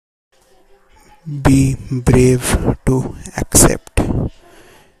Be brave to accept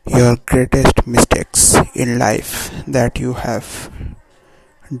your greatest mistakes in life that you have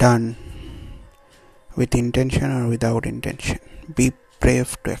done with intention or without intention. Be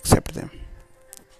brave to accept them.